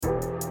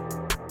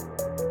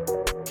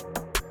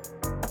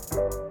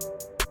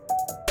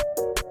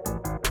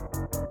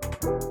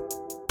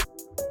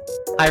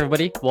Hi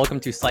everybody, welcome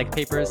to Psych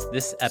Papers.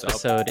 This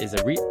episode is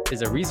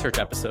a research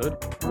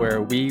episode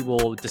where we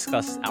will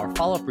discuss our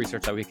follow-up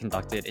research that we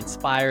conducted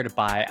inspired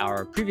by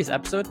our previous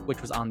episode, which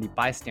was on the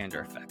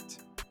bystander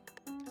effect.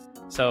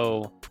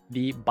 So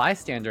the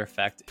bystander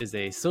effect is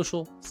a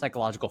social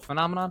psychological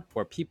phenomenon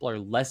where people are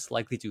less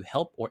likely to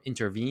help or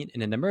intervene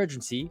in an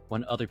emergency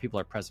when other people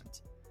are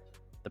present.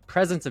 The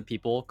presence of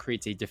people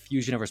creates a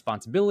diffusion of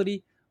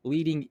responsibility,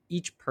 leading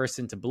each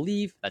person to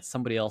believe that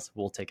somebody else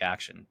will take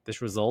action.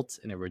 This results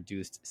in a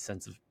reduced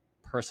sense of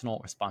personal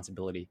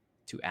responsibility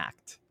to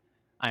act.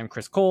 I am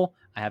Chris Cole.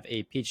 I have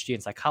a PhD in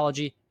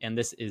psychology, and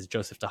this is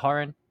Joseph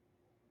Taharan.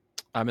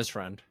 I'm his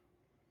friend.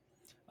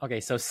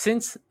 Okay, so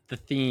since the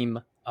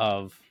theme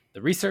of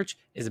the research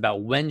is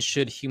about when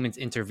should humans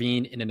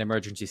intervene in an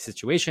emergency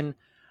situation,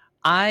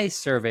 I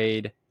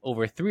surveyed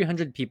over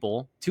 300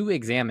 people to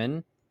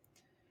examine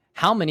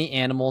how many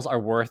animals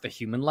are worth a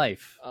human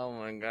life. Oh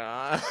my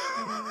god.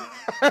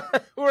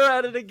 We're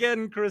at it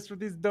again, Chris, with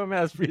these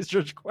dumbass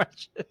research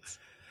questions.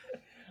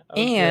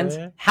 Okay.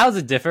 And how does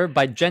it differ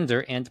by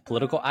gender and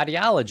political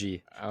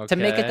ideology? Okay. To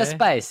make it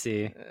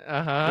spicy.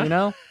 Uh-huh. You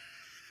know?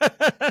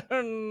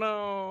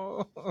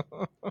 No.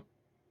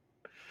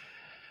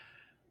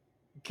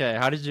 Okay,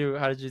 how did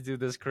you do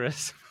this,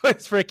 Chris?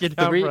 Let's break it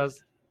down for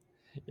us.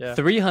 Yeah.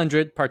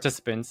 300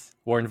 participants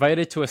were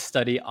invited to a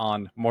study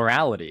on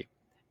morality.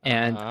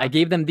 And I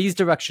gave them these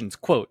directions,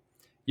 quote,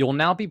 "You'll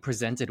now be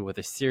presented with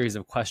a series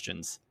of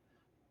questions.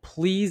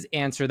 Please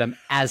answer them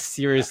as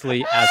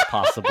seriously as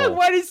possible."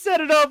 Why did he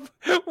set it up?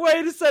 Why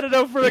did he set it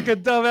up for like a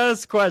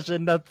dumbass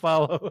question that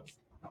follows?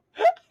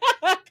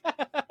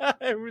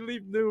 We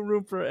leave no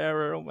room for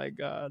error. Oh my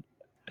god.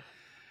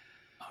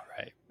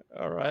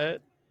 All right.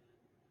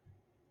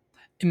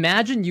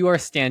 Imagine you are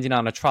standing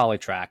on a trolley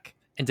track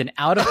and an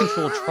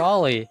out-of-control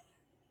trolley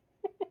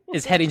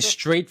is heading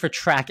straight for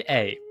track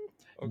A.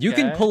 Okay. You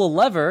can pull a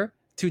lever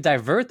to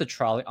divert the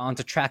trolley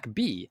onto track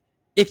B.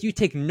 If you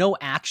take no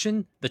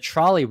action, the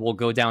trolley will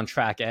go down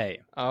track A.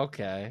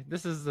 Okay.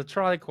 This is the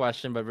trolley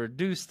question, but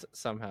reduced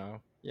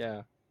somehow.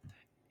 Yeah.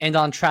 And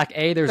on track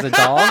A, there's a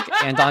dog,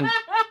 and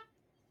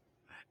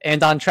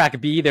on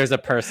track B, there's a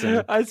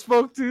person. I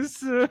spoke too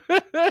soon.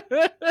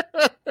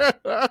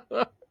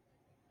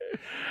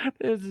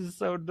 This is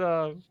so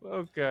dumb.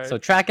 Okay. So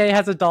track A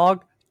has a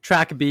dog.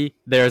 Track B,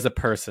 there's a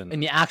person. In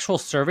the actual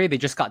survey, they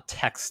just got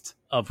text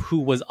of who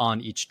was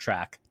on each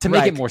track to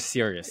make it more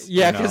serious.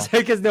 Yeah,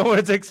 because no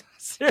one takes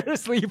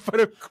seriously. You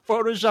put a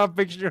Photoshop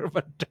picture of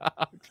a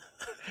dog.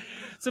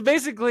 So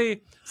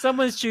basically,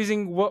 someone's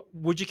choosing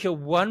would you kill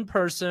one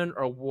person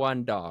or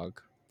one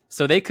dog?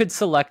 So they could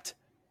select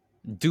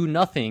do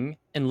nothing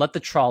and let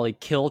the trolley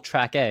kill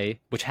track A,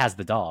 which has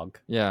the dog.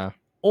 Yeah.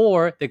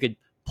 Or they could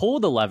pull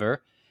the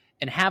lever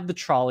and have the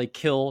trolley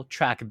kill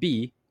track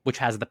B, which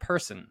has the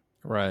person.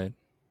 Right.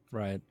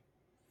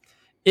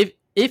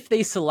 If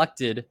they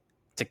selected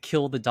to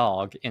kill the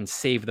dog and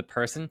save the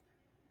person,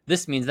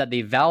 this means that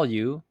they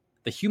value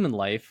the human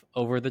life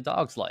over the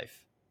dog's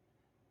life.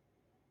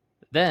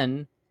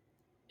 Then,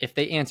 if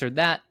they answered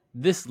that,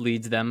 this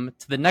leads them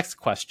to the next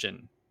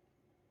question.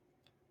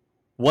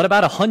 What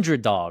about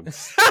 100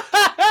 dogs?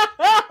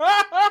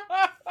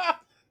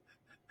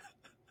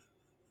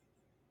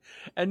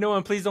 And no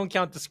one, please don't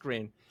count the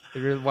screen.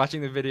 If you're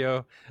watching the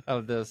video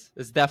of this,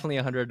 it's definitely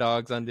 100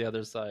 dogs on the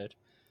other side.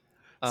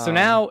 So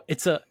now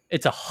it's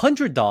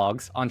 100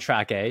 dogs on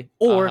track A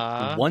or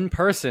one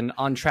person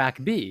on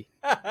track B.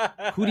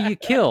 Who do you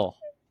kill?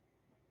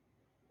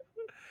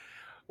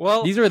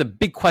 Well, these are the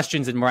big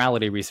questions in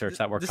morality research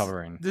that we're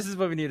covering. This is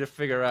what we need to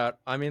figure out.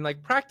 I mean,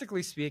 like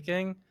practically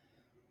speaking,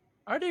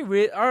 are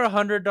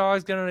 100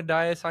 dogs going to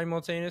die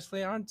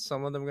simultaneously? Aren't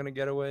some of them going to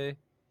get away?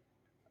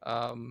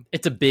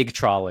 It's a big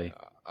trolley,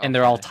 and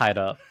they're all tied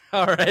up.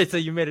 All right, so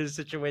you made it a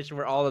situation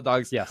where all the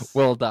dogs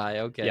will die.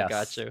 Okay, yes.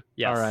 Got you.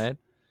 Yes. All right.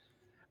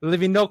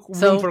 Leaving no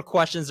room for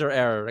questions or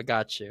error. I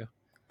got you.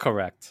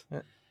 Correct.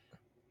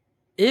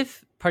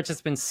 If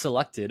participants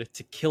selected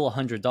to kill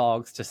 100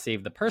 dogs to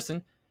save the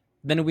person,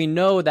 then we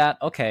know that,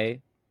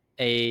 okay,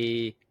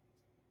 a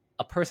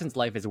person's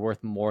life is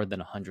worth more than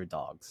 100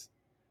 dogs.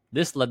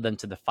 This led them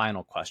to the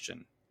final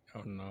question.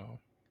 Oh, no.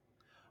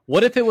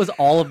 What if it was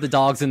all of the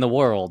dogs in the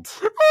world?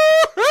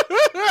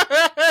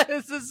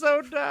 This is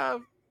so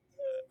dumb.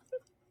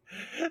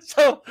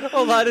 So,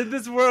 hold on. In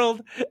this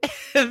world,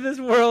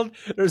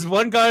 there's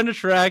one guy on the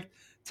track,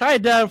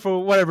 tied down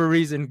for whatever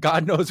reason.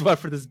 God knows what,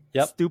 for this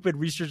stupid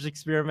research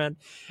experiment.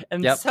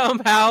 And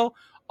somehow,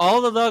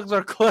 all the dogs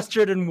are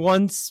clustered in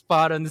one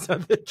spot on this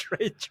other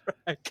train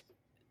track.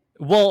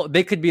 Well,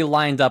 they could be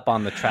lined up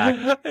on the track.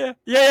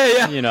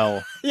 Yeah. You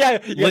know,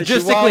 logistically,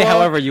 Chihuahua,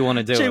 however you want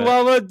to do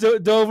Chihuahua,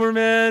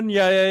 Doberman,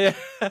 yeah.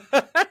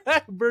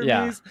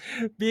 Burmese,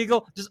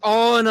 Beagle, just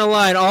all in a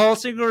line, all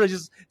single,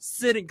 just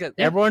sitting. Cause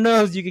everyone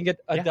knows you can get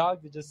a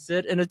dog to just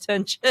sit in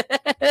attention.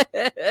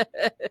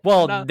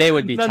 Well, they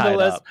would be tied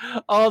up.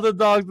 All the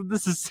dogs.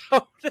 This is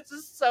so.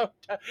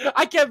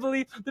 I can't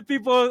believe the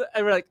people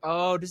are like,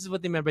 oh, this is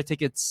what they meant by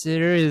take it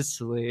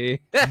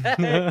seriously,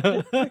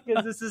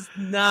 because this is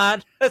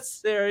not a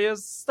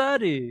serious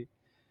study.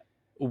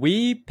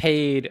 We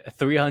paid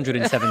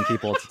 307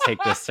 people to take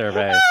this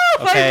survey.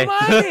 Okay.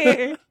 My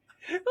money.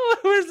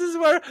 Where's this?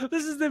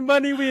 This is the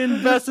money we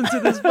invest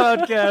into this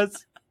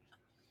podcast.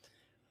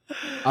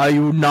 Are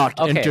you not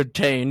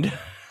entertained?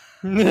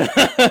 Okay.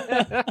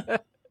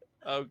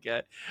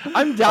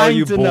 I'm dying. Are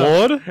you to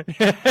bored?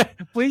 Know.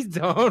 Please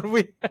don't.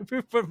 We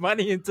put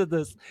money into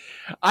this.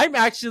 I'm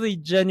actually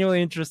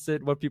genuinely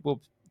interested what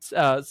people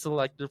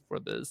selected for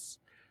this.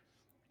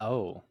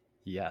 Oh,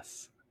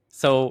 yes.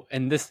 So,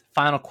 in this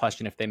final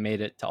question, if they made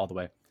it to all the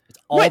way, it's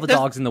all the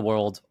dogs in the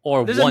world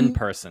or one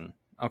person.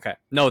 Okay.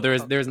 No,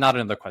 there's not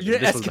another question. You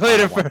didn't escalate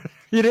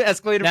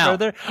it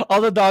further. All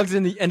the dogs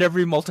in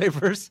every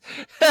multiverse.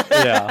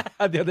 Yeah.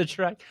 On the other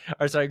track.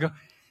 Or sorry, go.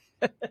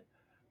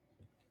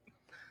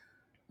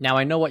 Now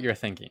I know what you're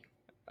thinking.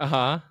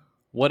 Uh-huh.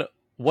 What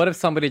if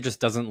somebody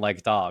just doesn't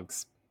like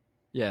dogs?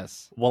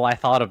 Yes. Well, I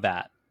thought of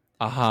that.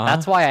 Uh-huh.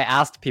 That's why I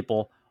asked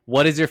people,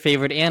 what is your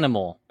favorite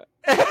animal?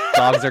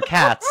 Dogs or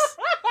cats?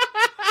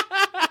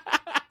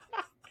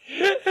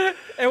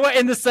 And what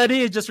in the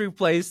study it just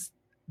replaced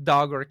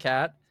dog or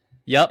cat?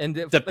 Yep.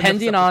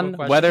 Depending on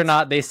whether or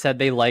not they said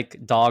they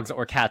like dogs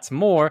or cats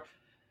more,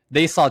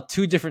 they saw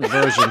two different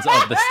versions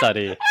of the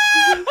study.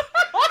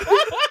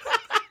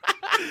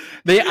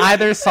 They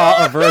either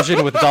saw a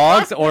version with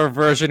dogs or a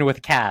version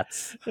with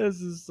cats. This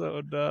is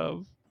so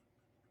dumb.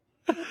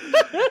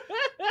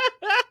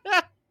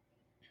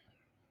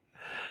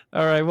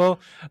 All right. Well,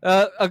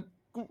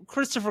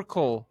 Christopher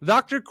Cole,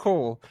 Dr.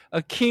 Cole,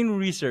 a keen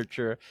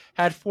researcher,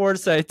 had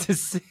foresight to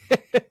see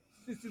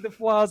the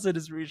flaws in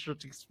his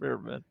research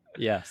experiment.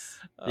 Yes.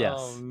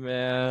 Oh,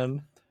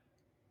 man.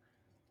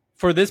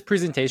 For this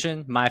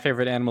presentation, my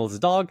favorite animal is a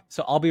dog,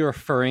 so I'll be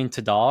referring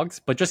to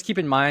dogs, but just keep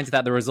in mind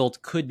that the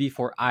result could be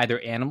for either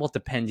animal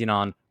depending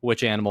on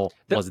which animal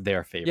was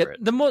their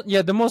favorite. The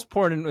most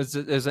important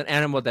is an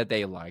animal that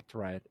they liked,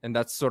 right? And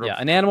that's sort of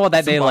an animal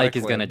that they like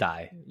is going to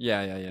die.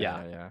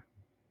 Yeah.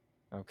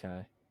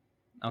 Okay.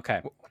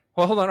 Okay.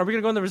 Well, hold on. Are we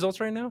going to go in the results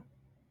right now?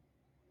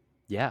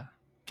 Yeah.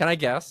 Can I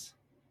guess?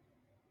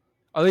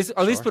 At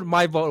least put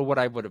my vote what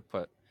I would have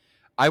put.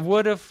 I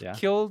would have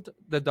killed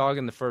the dog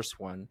in the first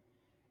one.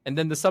 And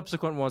then the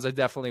subsequent ones, I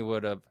definitely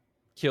would have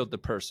killed the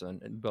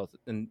person in both,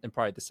 in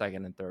probably the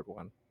second and third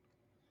one.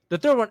 The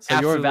third one,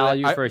 so your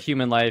value for a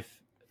human life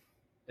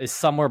is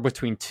somewhere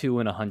between 2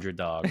 and 100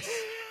 dogs.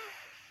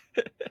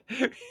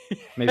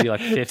 Maybe like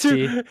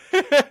 50.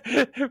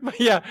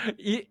 Yeah,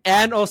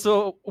 and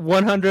also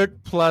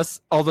 100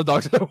 plus all the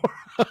dogs in the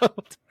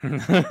world.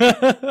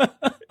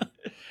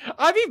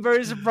 I'd be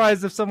very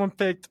surprised if someone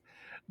picked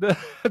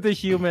the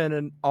human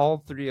in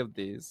all three of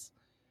these.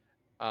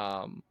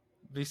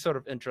 Be sort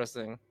of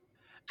interesting.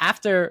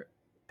 After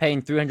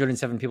paying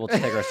 307 people to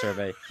take our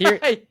survey, here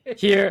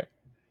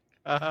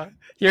are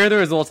the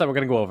results that we're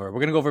going to go over. We're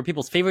going to go over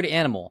people's favorite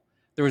animal.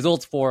 The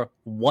results for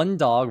one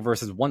dog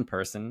versus one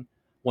person,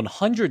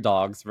 100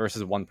 dogs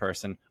versus one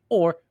person,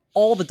 or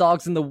all the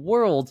dogs in the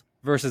world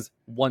versus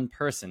one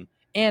person.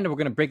 And we're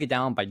going to break it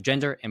down by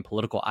gender and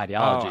political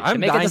ideology to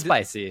make it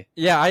spicy.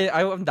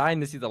 I'm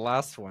dying to see the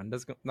last one.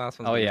 This last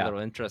one's a little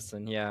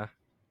interesting. Yeah.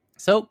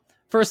 So,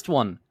 first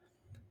one.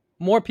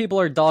 More people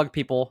are dog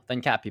people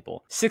than cat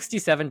people.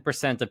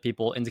 67% of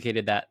people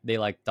indicated that they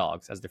like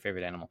dogs as their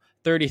favorite animal.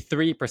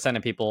 33%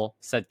 of people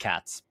said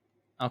cats.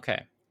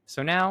 Okay,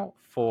 so now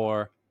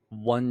for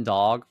one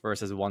dog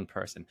versus one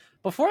person.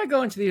 Before I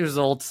go into these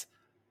results,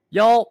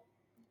 y'all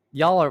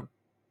are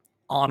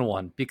on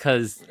one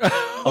because...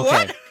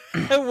 Okay.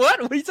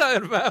 What are you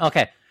talking about?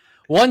 Okay,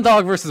 one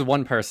dog versus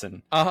one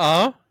person.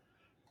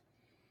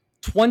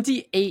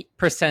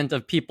 28%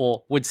 of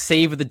people would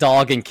save the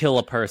dog and kill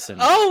a person.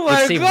 Oh my god!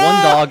 Would save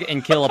one dog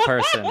and kill a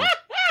person.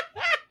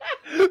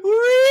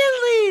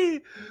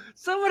 Really?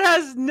 Someone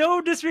has no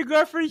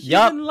disregard for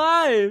human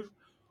life.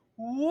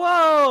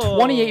 Whoa!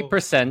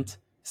 28%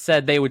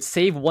 said they would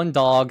save one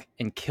dog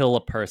and kill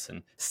a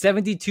person.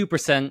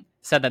 72%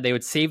 said that they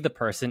would save the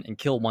person and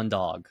kill one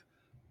dog.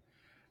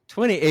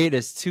 28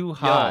 is too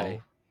high.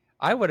 Yo.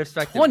 I would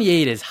expect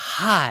 28 is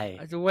high.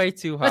 It's way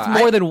too high. That's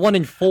more than 1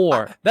 in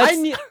 4.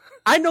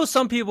 I know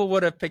some people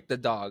would have picked the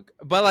dog,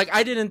 but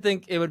I didn't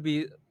think it would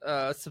be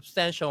a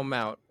substantial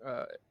amount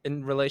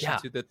in relation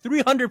to the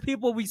 300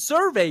 people we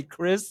surveyed,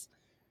 Chris.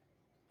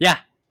 Yeah.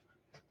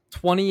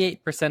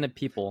 28% of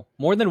people,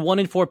 more than 1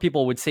 in 4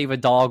 people would save a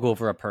dog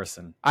over a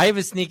person. I have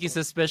a sneaky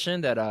suspicion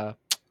that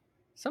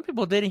some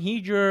people didn't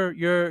heed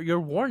your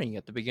warning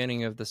at the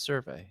beginning of the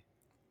survey.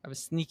 I have a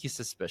sneaky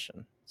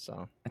suspicion.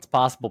 So it's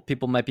possible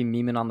people might be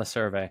memeing on the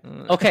survey.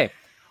 Okay.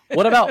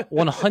 What about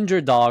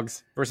 100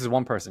 dogs versus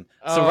one person?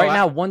 So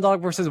now, one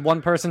dog versus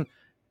one person,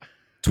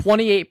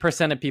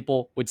 28% of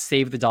people would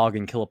save the dog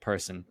and kill a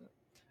person.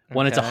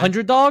 When it's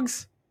 100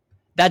 dogs,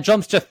 that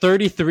jumps to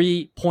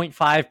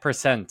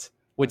 33.5%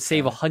 would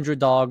save 100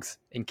 dogs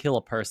and kill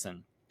a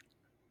person.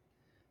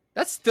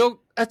 That's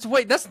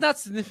not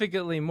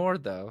significantly more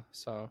though.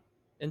 So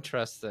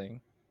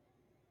interesting.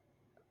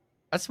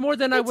 That's more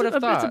than I would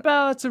have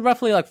thought. It's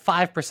roughly like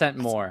 5%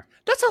 more.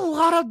 That's a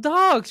lot of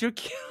dogs. You're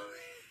killing.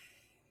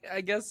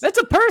 I guess that's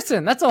a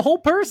person. That's a whole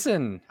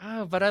person.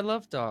 Oh, but I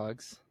love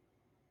dogs.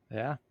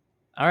 Yeah.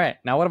 All right.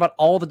 Now, what about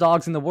all the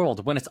dogs in the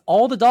world? When it's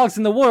all the dogs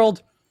in the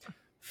world,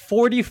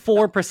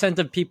 44%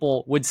 of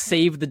people would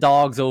save the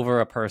dogs over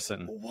a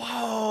person.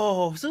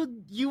 Whoa. So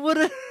you would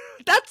have...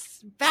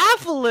 That's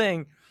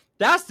baffling.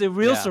 That's the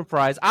real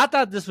surprise. I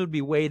thought this would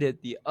be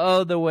weighted the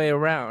other way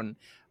around.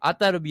 I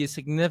thought it would be a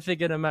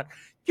significant amount.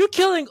 You're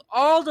killing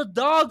all the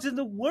dogs in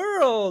the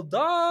world,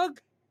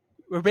 dog.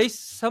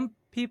 Some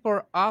people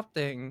are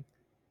opting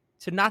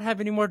to not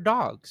have any more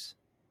dogs.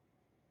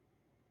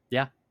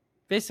 Yeah.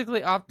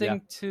 Basically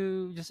opting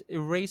to just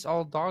erase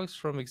all dogs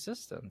from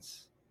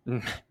existence.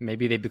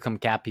 Maybe they become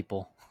cat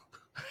people.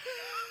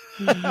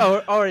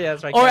 Or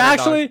yes, right. Or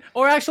actually,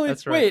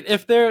 That's wait,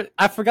 if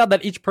I forgot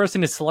that each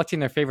person is selecting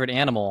their favorite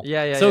animal.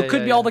 Yeah. So it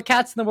could be all the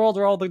cats in the world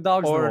or all the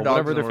dogs in the world,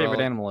 whatever their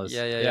favorite animal is.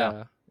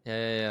 Yeah.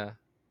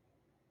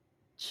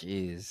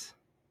 Jeez.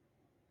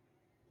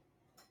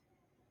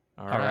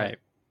 All right.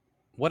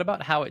 What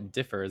about how it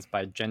differs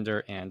by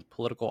gender and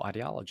political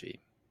ideology?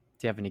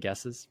 Do you have any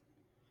guesses?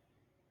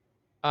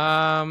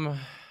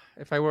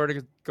 If I were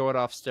to go it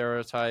off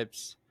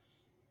stereotypes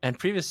and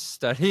previous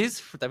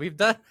studies that we've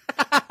done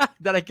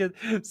that I could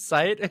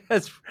cite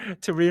as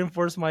to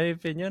reinforce my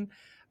opinion,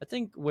 I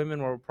think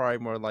women were probably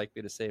more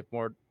likely to save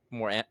more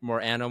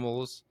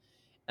animals,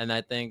 and I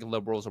think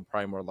liberals are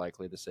probably more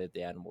likely to save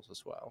the animals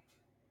as well.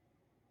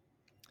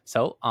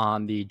 So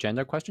on the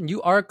gender question,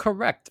 you are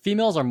correct.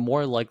 Females are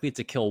more likely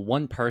to kill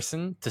one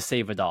person to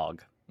save a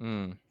dog.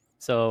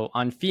 So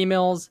on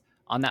females,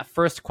 on that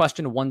first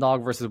question, one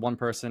dog versus one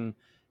person,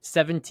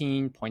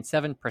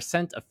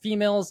 17.7% of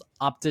females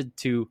opted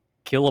to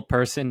kill a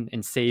person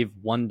and save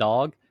one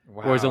dog,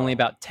 whereas only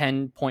about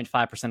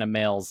 10.5% of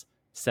males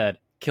said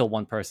kill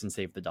one person,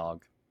 save the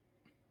dog.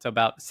 So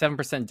about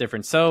 7%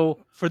 difference. So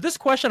for this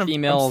question,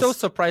 females I'm so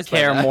surprised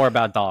care more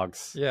about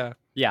dogs. Yeah.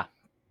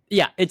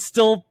 It's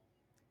still,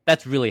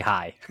 that's really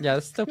high. Yeah,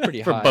 it's still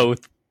pretty for high.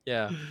 Both.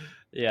 Yeah.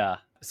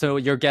 So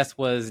your guess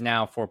was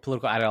now for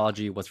political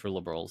ideology was for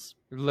liberals.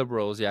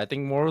 Liberals, yeah. I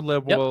think more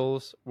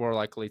liberals more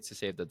likely to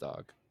save the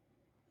dog.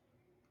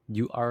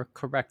 You are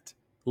correct.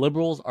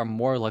 Liberals are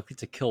more likely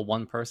to kill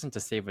one person to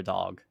save a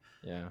dog.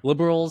 Yeah.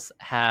 Liberals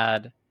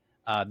had,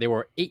 they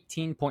were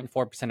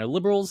 18.4% of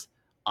liberals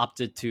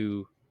opted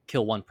to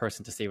kill one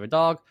person to save a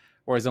dog,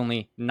 whereas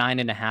only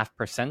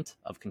 9.5%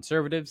 of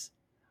conservatives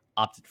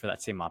opted for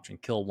that same option,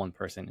 kill one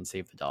person and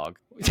save the dog.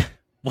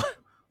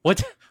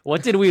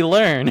 What did we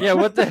learn? Yeah,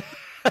 what the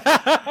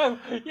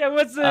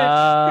what's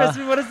the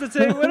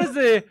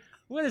Chris,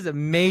 what is the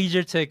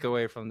major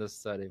takeaway from this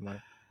study, my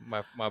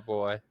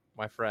boy,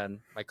 my friend,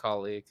 my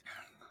colleague?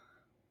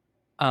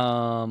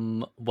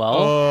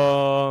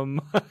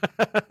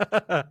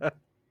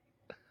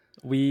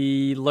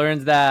 We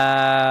learned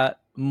that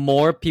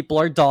more people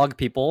are dog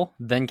people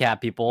than cat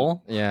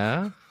people.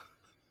 Yeah.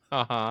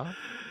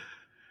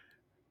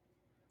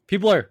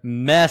 People are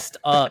messed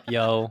up,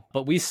 yo.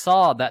 But we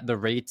saw that the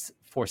rates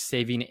for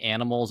saving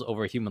animals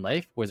over human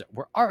life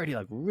were already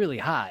like really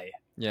high.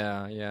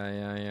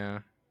 Yeah.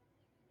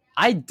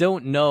 I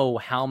don't know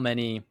how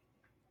many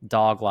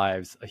dog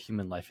lives a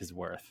human life is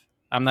worth.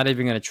 I'm not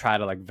even gonna try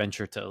to like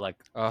venture to like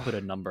put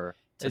a number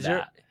to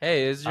that.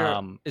 Is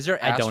your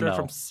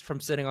Astra from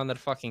sitting on that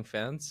fucking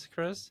fence,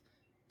 Chris?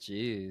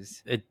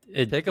 Jeez.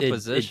 Take a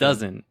position. It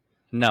doesn't.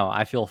 No,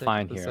 I feel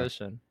fine here.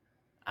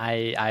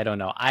 I don't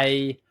know.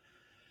 I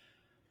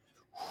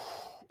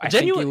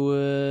think it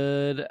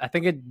would. I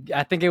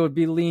think it would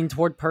be lean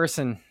toward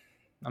person.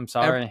 I'm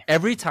sorry.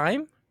 Every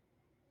time.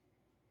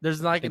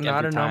 There's like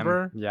not a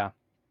number. Yeah.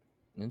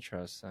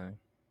 Interesting.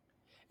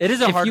 It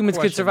is a hard humans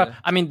question, could survive.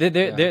 I mean,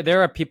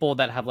 there are people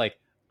that have like,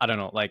 I don't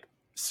know, like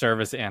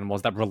service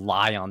animals that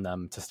rely on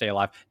them to stay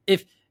alive.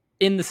 If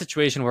in the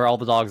situation where all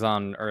the dogs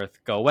on Earth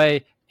go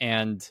away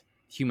and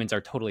humans are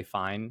totally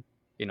fine,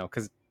 you know,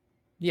 because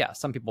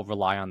some people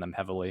rely on them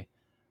heavily.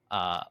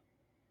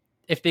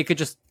 If they could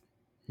just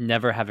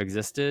never have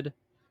existed,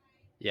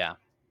 I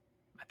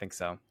think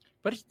so.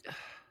 But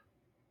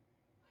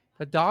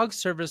the dogs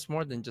service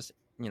more than just,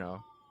 you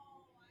know,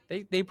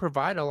 they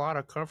provide a lot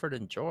of comfort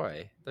and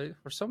joy.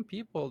 For some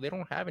people, they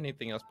don't have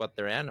anything else but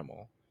their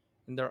animal,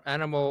 and their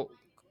animal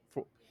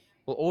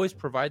will always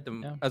provide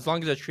them, as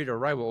long as they're treated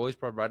right, will always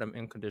provide them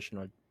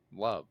unconditional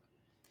love.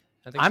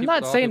 I'm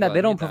not saying that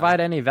they don't provide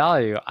any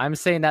value. I'm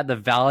saying that the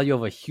value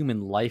of a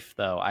human life,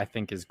 though, I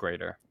think is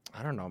greater.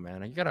 I don't know,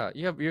 man.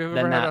 You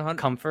ever had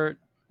comfort?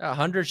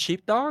 100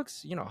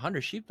 sheepdogs? You know,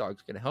 100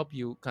 sheepdogs can help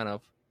you kind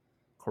of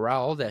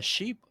corral all that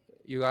sheep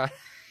you got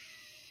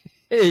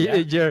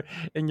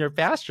in your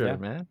pasture,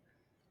 man.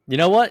 You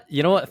know what?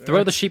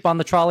 Throw the sheep on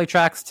the trolley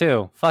tracks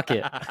too. Fuck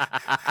it.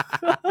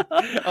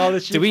 All the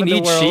sheep. Do we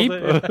need sheep?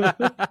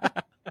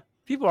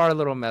 People are a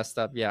little messed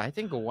up. Yeah, I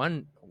think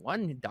one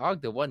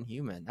dog to one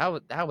human.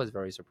 That was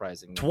very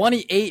surprising.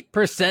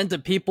 28%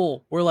 of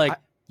people were like,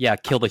 "Yeah,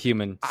 kill the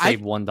human,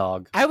 save one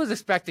dog." I was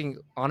expecting,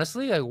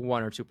 honestly, like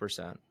 1 or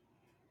 2%.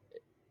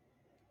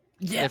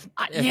 Yeah,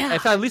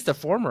 if at least a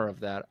former of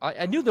that.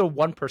 I knew that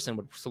one person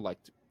would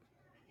select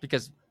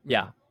because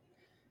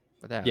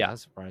but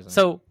that's surprising.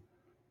 So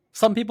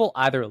some people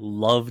either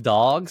love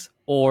dogs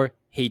or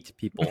hate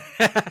people.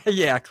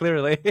 Yeah,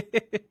 clearly.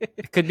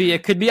 It could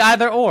be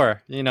either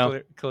or,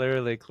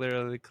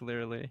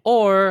 Clearly.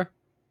 Or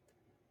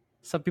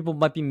some people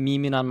might be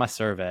memeing on my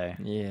survey.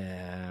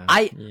 Yeah.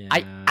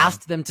 I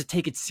asked them to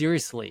take it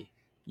seriously.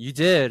 You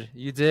did,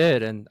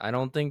 and I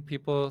don't think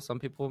some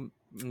people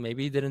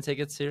maybe didn't take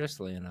it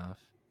seriously enough.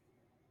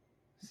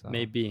 So.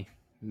 Maybe.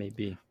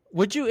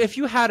 Would you, if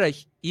you had a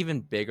even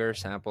bigger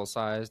sample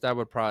size, that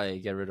would probably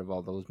get rid of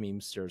all those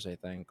memesters, I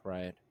think,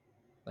 right?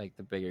 Like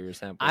the bigger your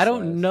sample size. I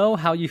don't know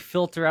how you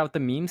filter out the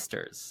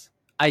memesters.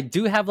 I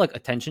do have like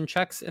attention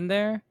checks in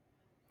there.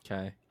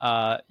 Okay.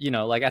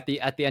 Like at the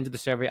end of the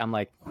survey, I'm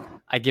like,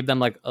 I give them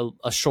like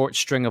a short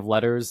string of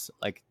letters,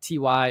 like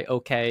TY,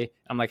 okay.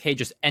 I'm like, hey,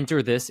 just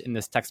enter this in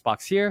this text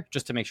box here,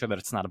 just to make sure that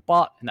it's not a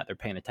bot and that they're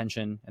paying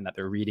attention and that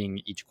they're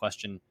reading each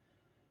question.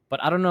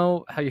 But I don't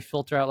know how you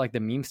filter out like the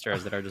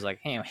memesters that are just like,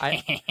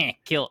 hey,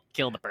 kill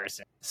the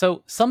person.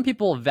 So some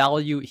people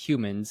value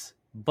humans,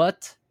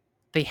 but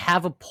they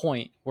have a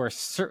point where a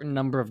certain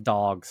number of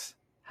dogs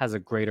has a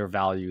greater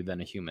value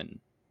than a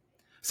human.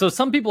 So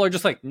some people are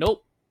just like,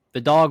 nope,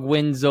 the dog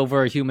wins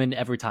over a human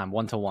every time,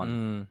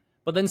 1-to-1.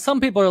 But then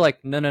some people are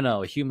like,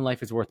 no, a human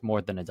life is worth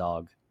more than a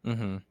dog.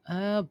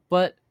 Mm-hmm.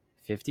 But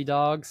 50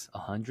 dogs,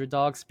 100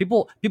 dogs,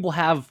 people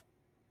have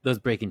those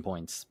breaking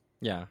points.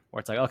 Yeah. Where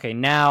it's like, okay,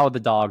 now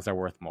the dogs are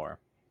worth more,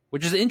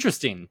 which is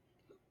interesting.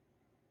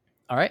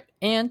 All right.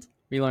 And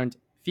we learned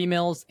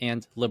females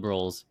and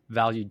liberals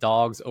value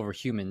dogs over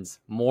humans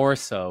more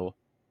so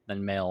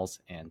than males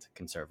and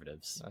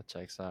conservatives. That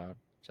checks out.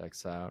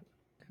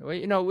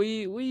 Well,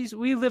 we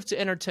live to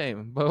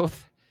entertain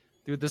both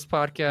through this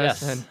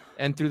podcast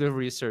and through the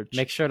research.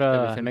 Make sure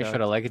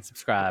to like and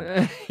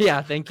subscribe.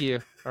 Yeah, thank you.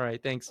 All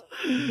right, thanks.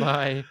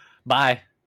 Bye. Bye.